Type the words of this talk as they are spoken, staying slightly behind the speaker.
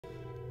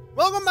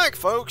Welcome back,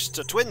 folks,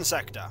 to Twin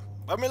Sector.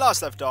 When we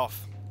last left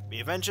off, the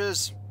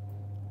adventures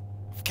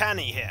of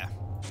Canny here.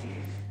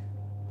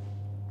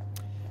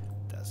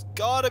 There's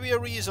gotta be a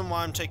reason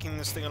why I'm taking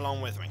this thing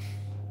along with me.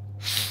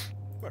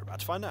 We're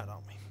about to find out,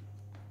 aren't we?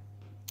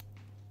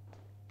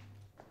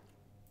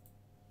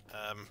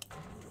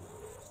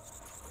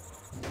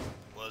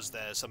 Was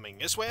there something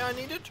this way I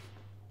needed?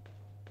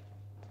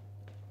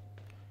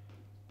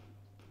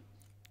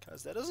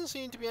 Because there doesn't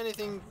seem to be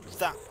anything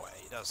that way,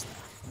 does there?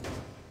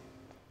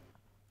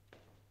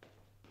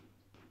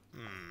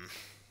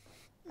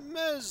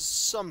 There's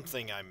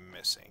something I'm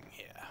missing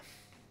here.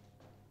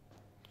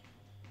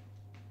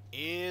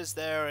 Is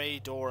there a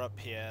door up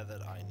here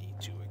that I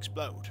need to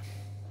explode?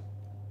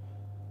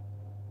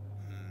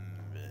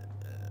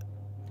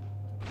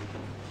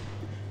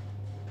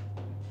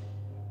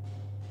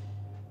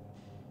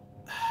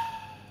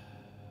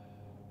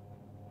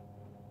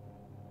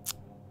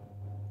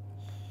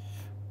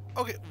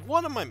 Okay,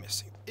 what am I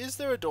missing? Is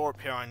there a door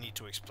up here I need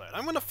to explode?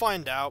 I'm going to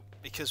find out,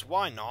 because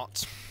why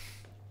not?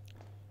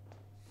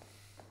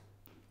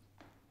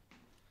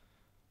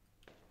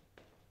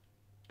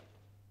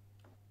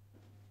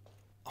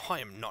 I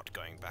am not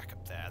going back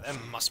up there. There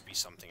must be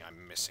something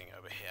I'm missing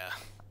over here.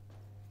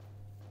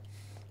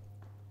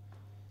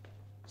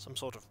 Some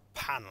sort of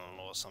panel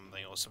or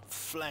something, or some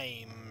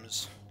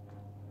flames.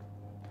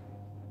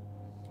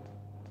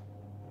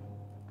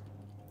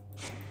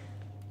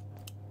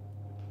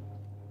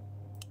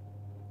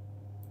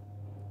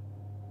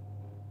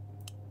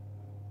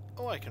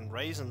 Oh, I can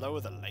raise and lower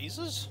the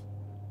lasers?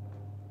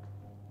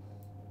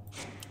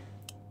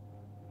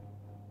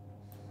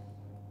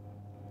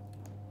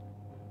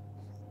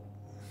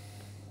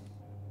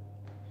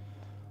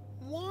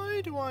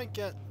 Why do I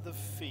get the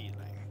feeling?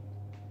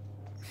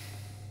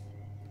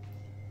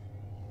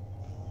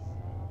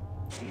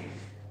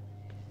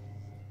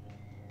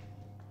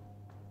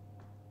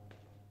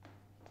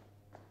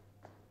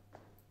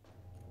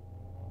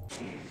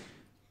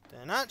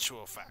 In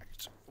actual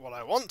fact, what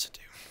I want to do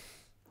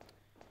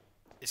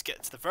is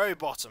get to the very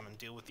bottom and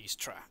deal with these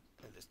traps.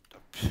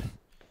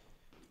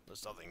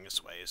 There's nothing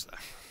this way, is there?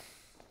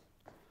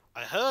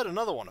 I heard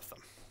another one of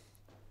them.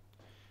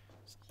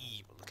 These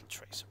evil little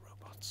tracer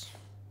robots.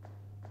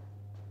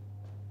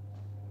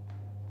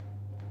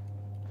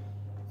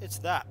 It's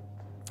that.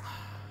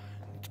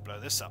 I need to blow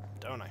this up,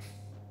 don't I?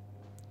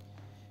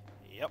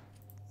 Yep.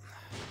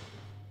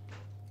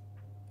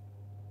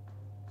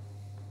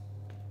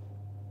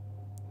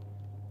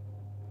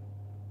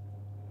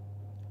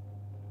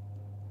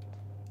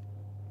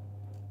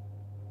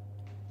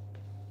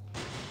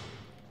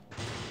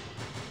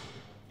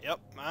 Yep,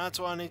 that's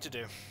what I need to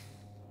do.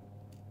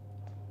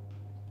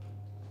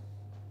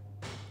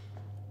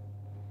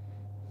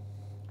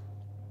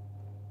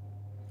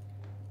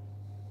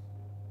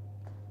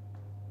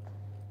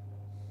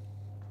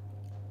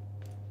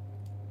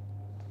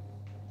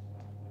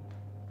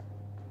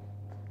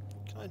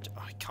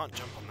 I can't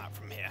jump on that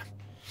from here.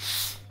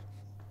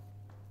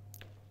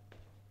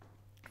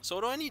 So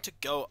do I need to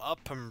go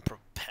up and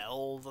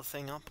propel the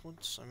thing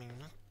upwards? I mean,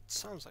 that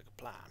sounds like a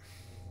plan.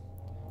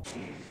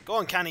 Go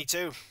on, Canny,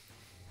 too.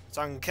 It's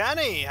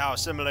uncanny how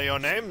similar your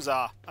names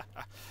are.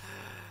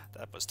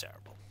 That was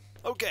terrible.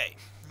 Okay,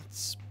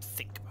 let's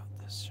think about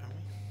this, shall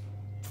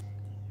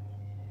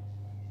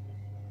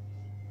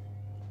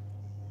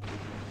we?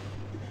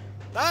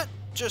 That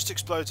just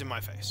explodes in my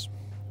face.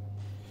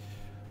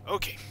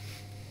 Okay.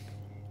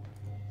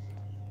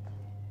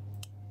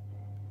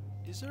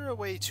 Is there a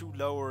way to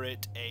lower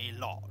it a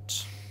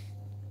lot?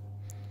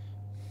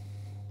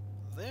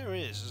 There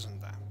is,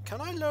 isn't there?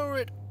 Can I lower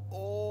it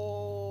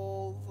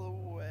all the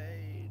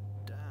way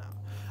down?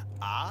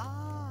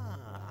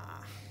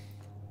 Ah.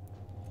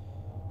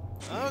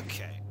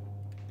 Okay.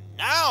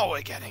 Now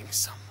we're getting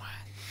somewhere.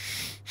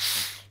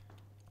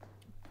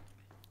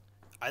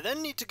 I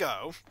then need to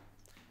go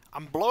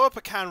and blow up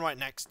a can right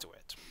next to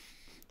it.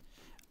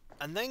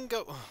 And then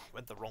go... Oh,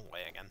 went the wrong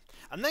way again.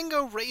 And then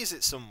go raise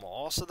it some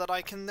more so that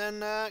I can then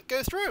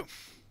go through.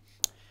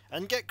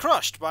 And get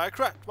crushed by a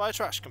trash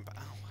compactor.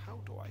 Oh, how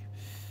do I...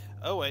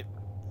 Oh, wait.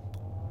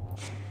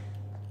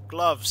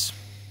 Gloves.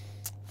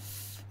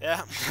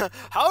 Yeah.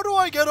 How do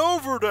I get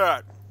over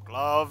that?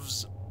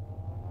 Gloves.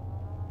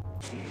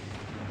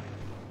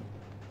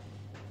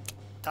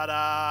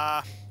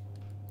 Ta-da!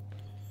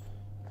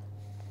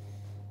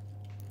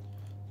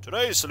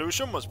 Today's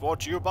solution was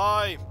brought to you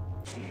by...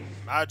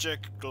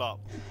 Magic glove.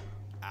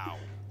 Ow.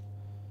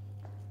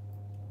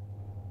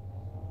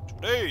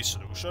 Today's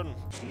solution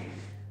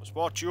was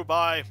brought to you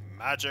by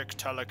magic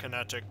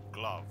telekinetic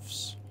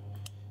gloves.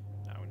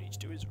 Now what we need to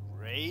do is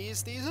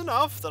raise these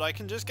enough that I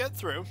can just get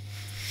through.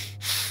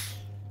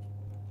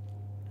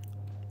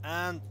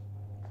 And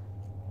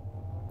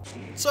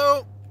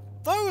so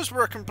those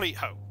were a complete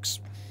hoax.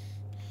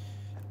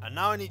 And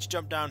now I need to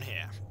jump down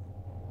here.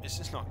 This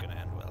is not going to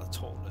end well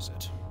at all, is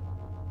it?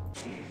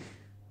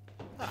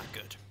 Ah,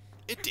 good.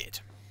 It did.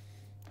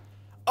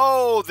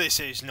 Oh, this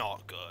is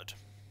not good.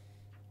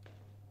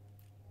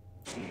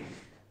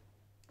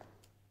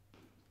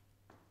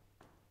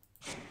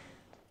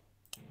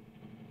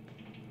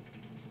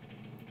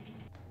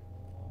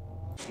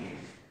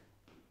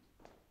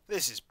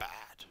 This is bad.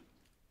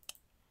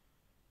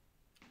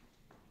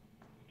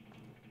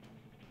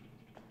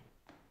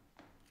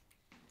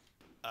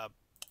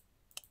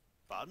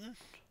 Button?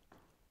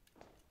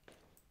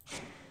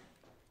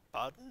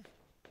 Button?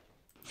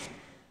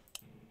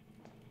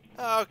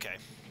 Okay.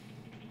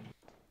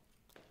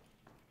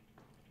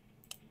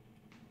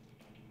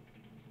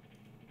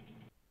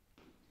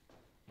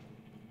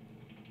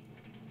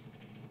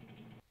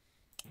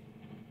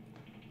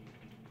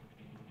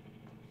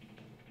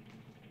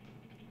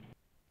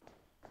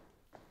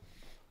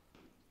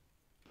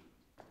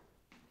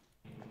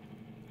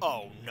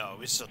 Oh no,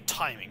 this is a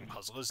timing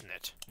puzzle, isn't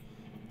it?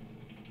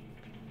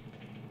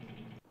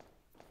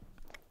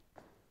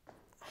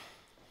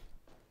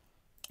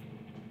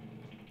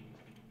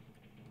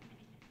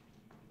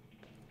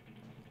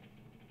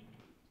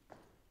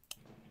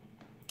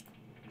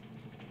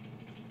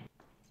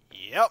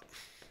 Yep.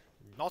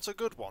 Not a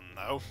good one,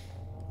 though.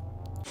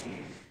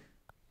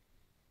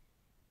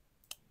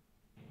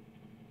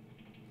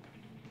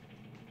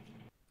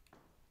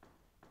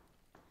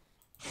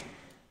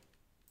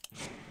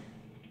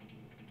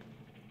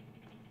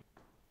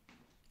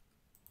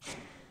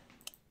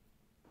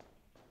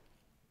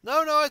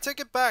 No, I take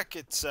it back.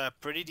 It's a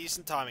pretty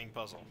decent timing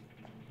puzzle.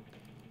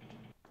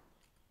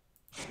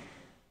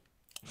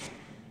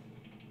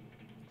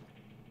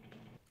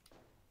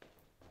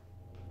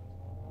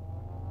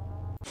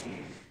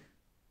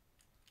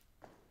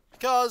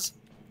 Because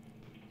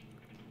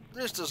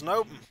this doesn't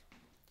open.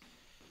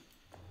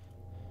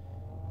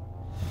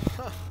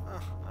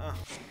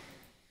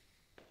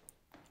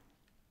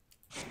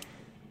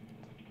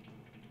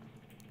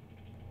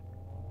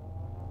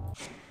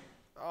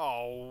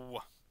 Oh.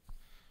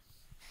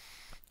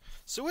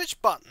 So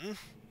which button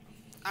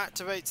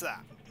activates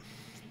that?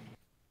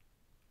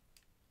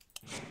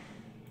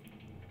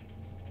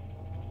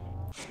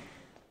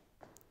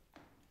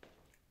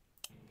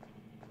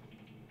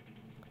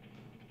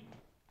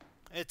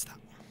 It's that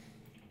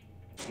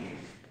one.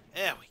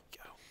 There we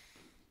go.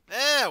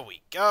 There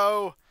we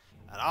go.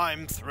 And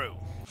I'm through.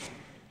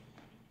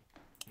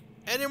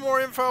 Any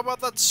more info about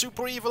that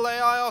super evil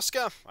AI,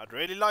 Oscar? I'd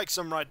really like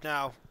some right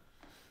now.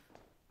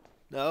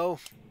 No.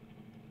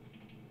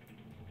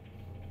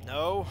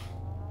 No.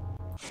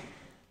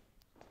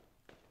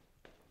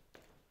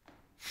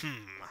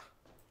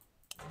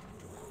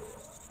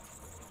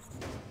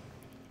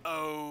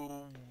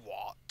 Oh,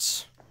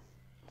 what?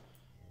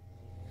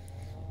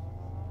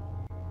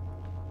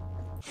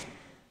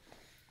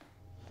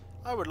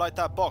 I would like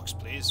that box,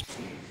 please.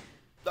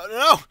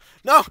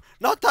 No,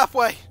 not that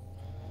way.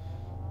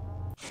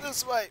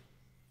 This way.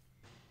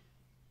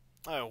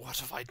 Oh, what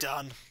have I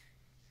done?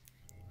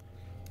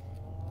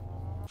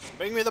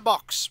 Bring me the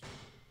box.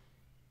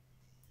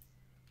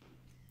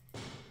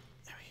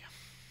 There we go.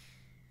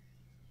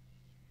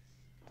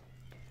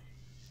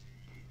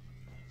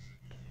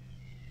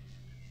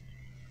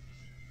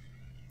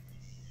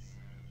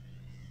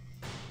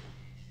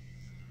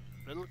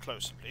 A little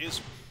closer,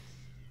 please.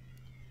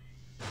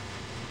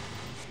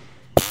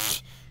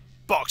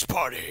 Box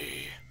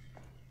party.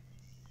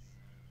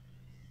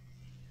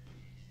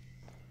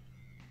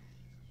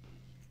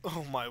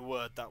 Oh my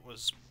word, that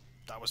was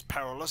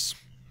perilous.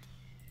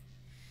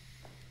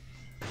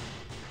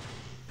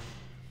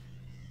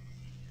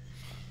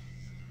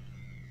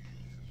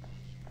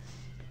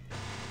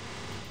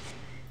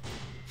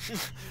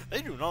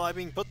 They do not like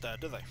being put there,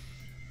 do they?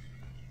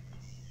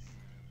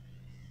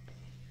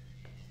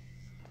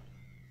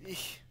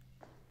 Eesh.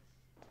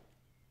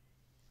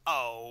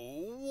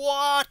 Oh,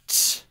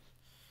 what?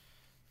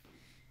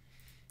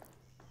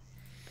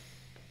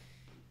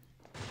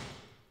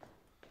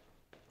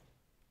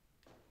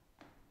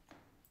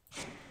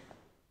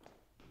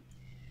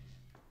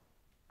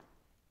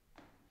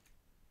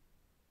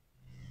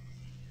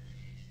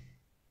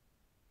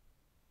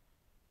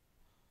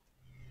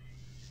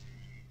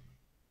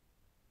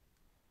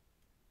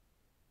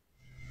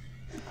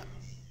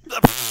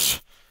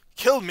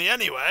 Killed me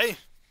anyway.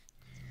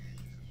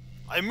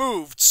 I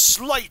moved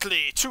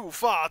slightly too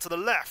far to the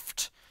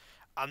left,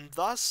 and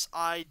thus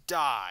I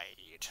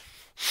died.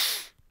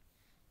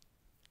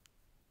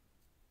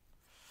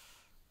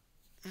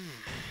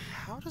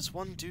 How does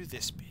one do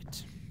this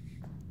bit?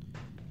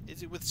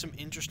 Is it with some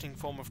interesting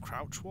form of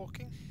crouch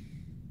walking?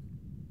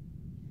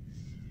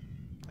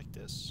 Like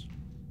this?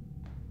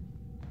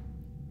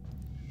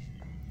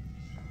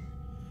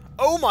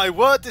 Oh my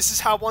word, this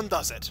is how one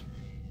does it!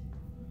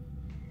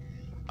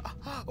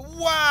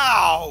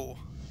 Wow!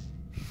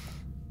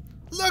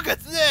 Look at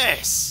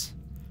this!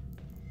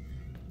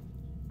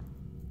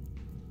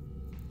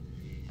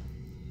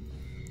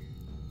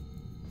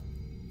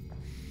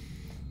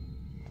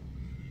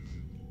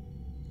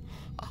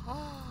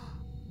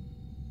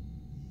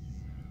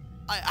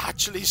 I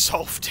actually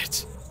solved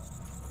it.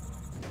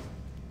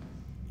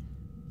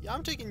 Yeah,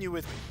 I'm taking you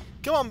with me.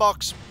 Come on,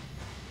 box.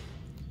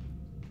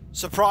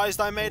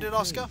 Surprised I made it,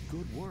 Oscar?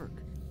 Good work.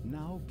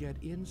 Now get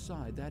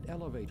inside that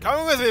elevator.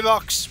 Come with me,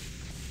 box.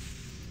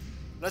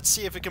 Let's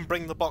see if it can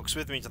bring the box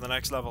with me to the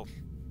next level.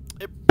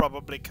 It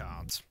probably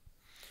can't.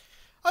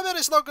 I bet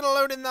it's not going to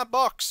load in that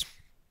box.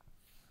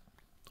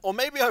 Or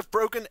maybe I've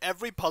broken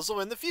every puzzle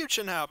in the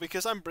future now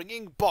because I'm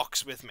bringing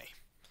box with me.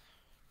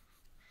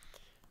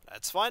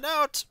 Let's find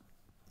out.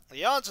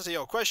 The answer to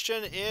your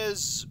question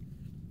is...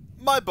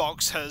 my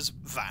box has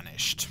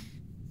vanished.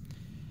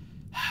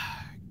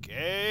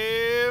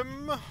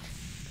 Game...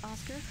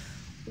 Oscar,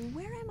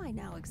 where am I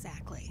now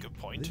exactly? Good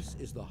point. This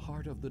is the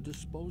heart of the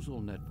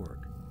disposal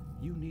network.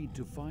 You need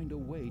to find a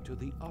way to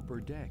the upper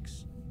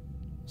decks.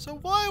 So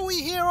why are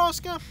we here,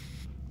 Oscar?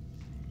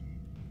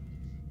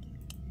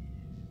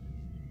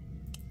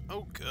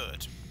 Oh,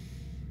 good.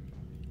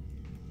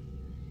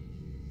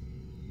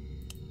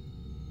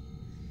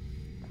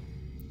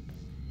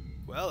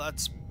 Well,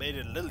 that's made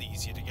it a little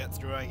easier to get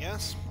through, I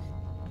guess.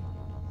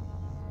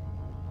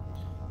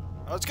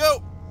 Let's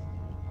go!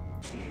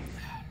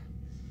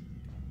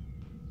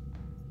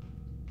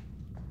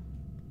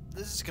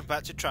 This is a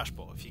compacted trash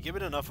ball. If you give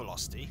it enough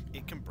velocity,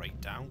 it can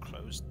break down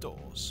closed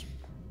doors.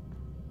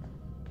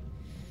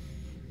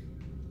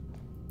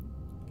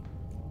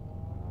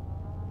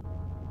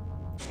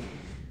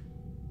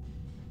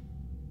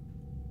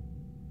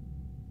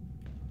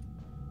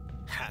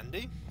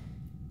 Handy.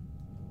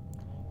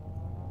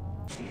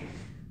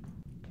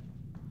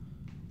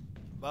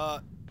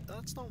 But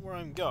that's not where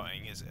I'm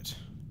going, is it?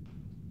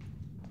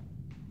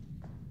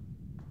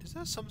 Is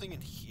there something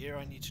in here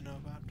I need to know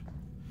about?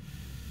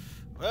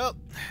 Well,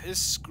 this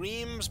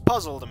screams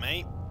puzzle to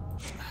me.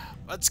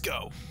 Let's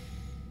go.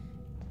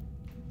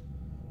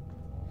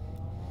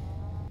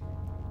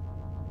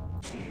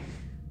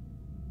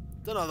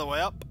 Another way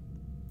up.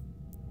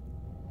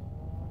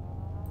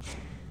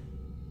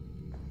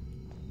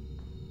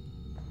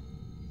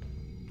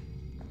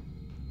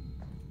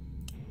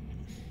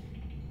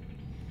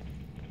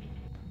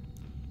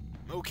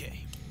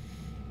 Okay.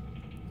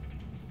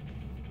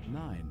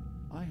 9.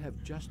 I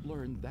have just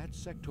learned that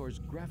sector's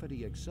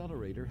gravity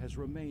accelerator has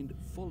remained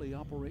fully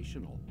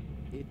operational.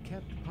 It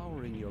kept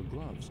powering your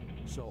gloves,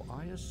 so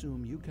I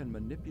assume you can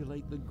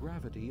manipulate the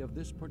gravity of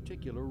this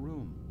particular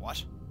room.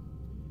 What?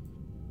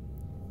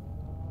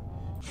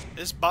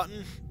 This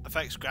button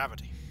affects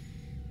gravity.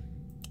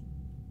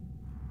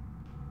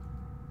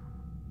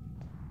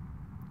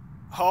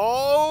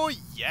 Oh,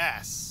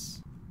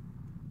 yes!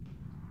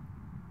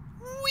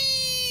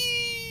 Whee!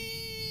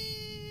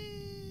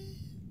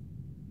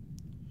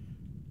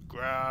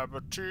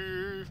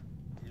 Gravity,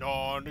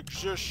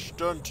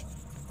 non-existent.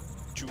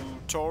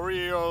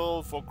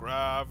 Tutorial for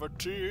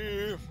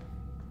gravity.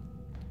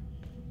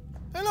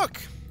 Hey,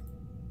 look!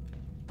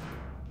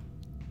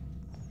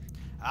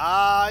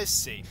 I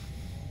see.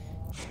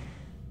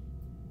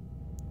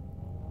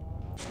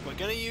 We're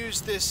gonna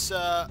use this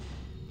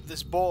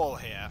this ball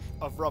here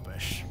of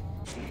rubbish.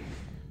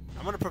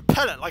 I'm gonna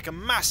propel it like a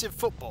massive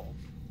football.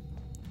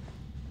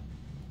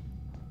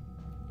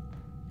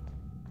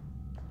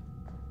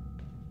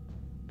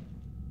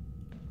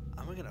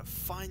 And we're gonna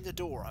find the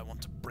door I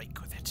want to break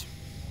with it.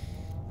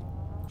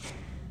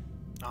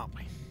 Aren't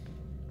we?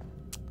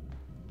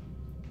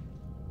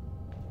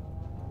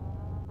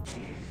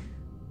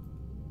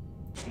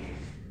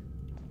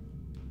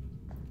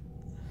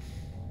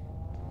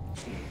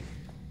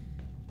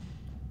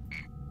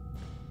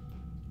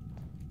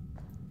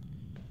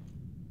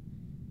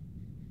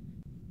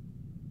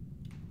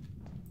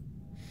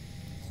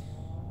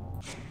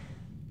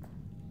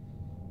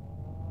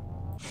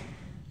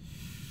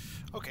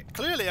 Okay,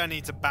 clearly I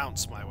need to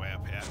bounce my way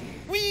up here.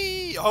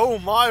 Whee! Oh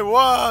my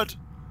word!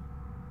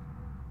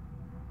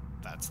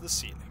 That's the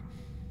ceiling.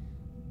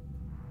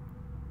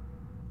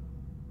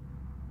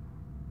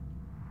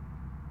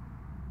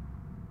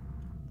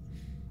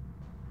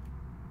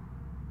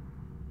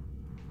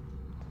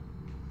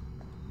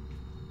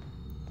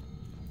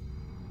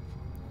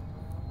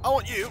 I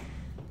want you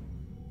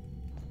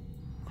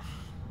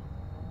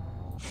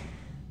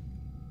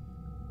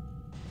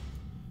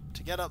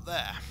to get up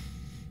there.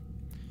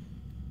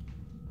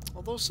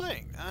 Although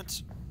saying that,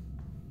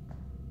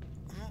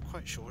 I'm not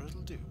quite sure what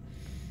it'll do.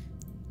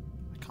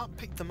 I can't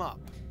pick them up.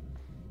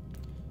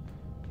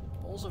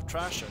 Balls of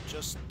trash are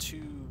just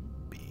too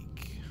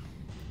big.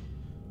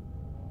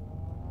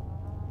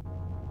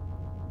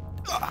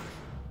 Ah!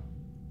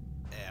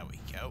 There we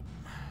go.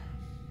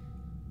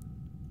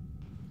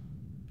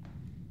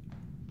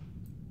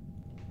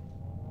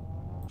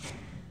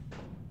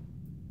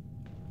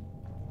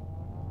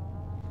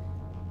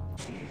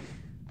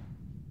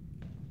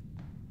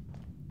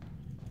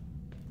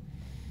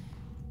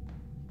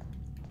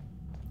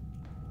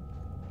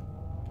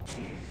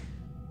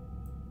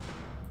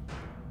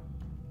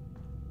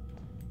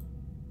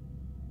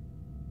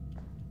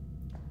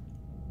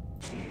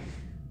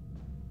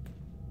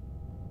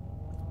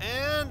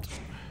 And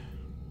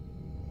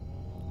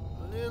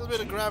a little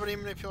bit of gravity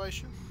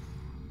manipulation.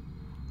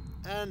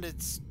 And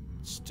it's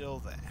still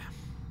there.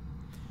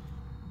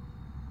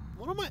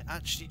 What am I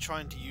actually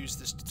trying to use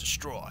this to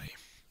destroy?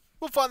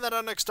 We'll find that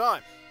out next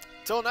time.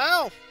 Till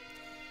now,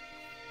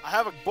 I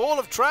have a ball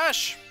of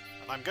trash,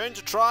 and I'm going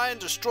to try and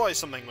destroy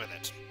something with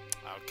it.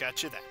 I'll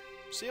catch you then.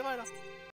 See you later.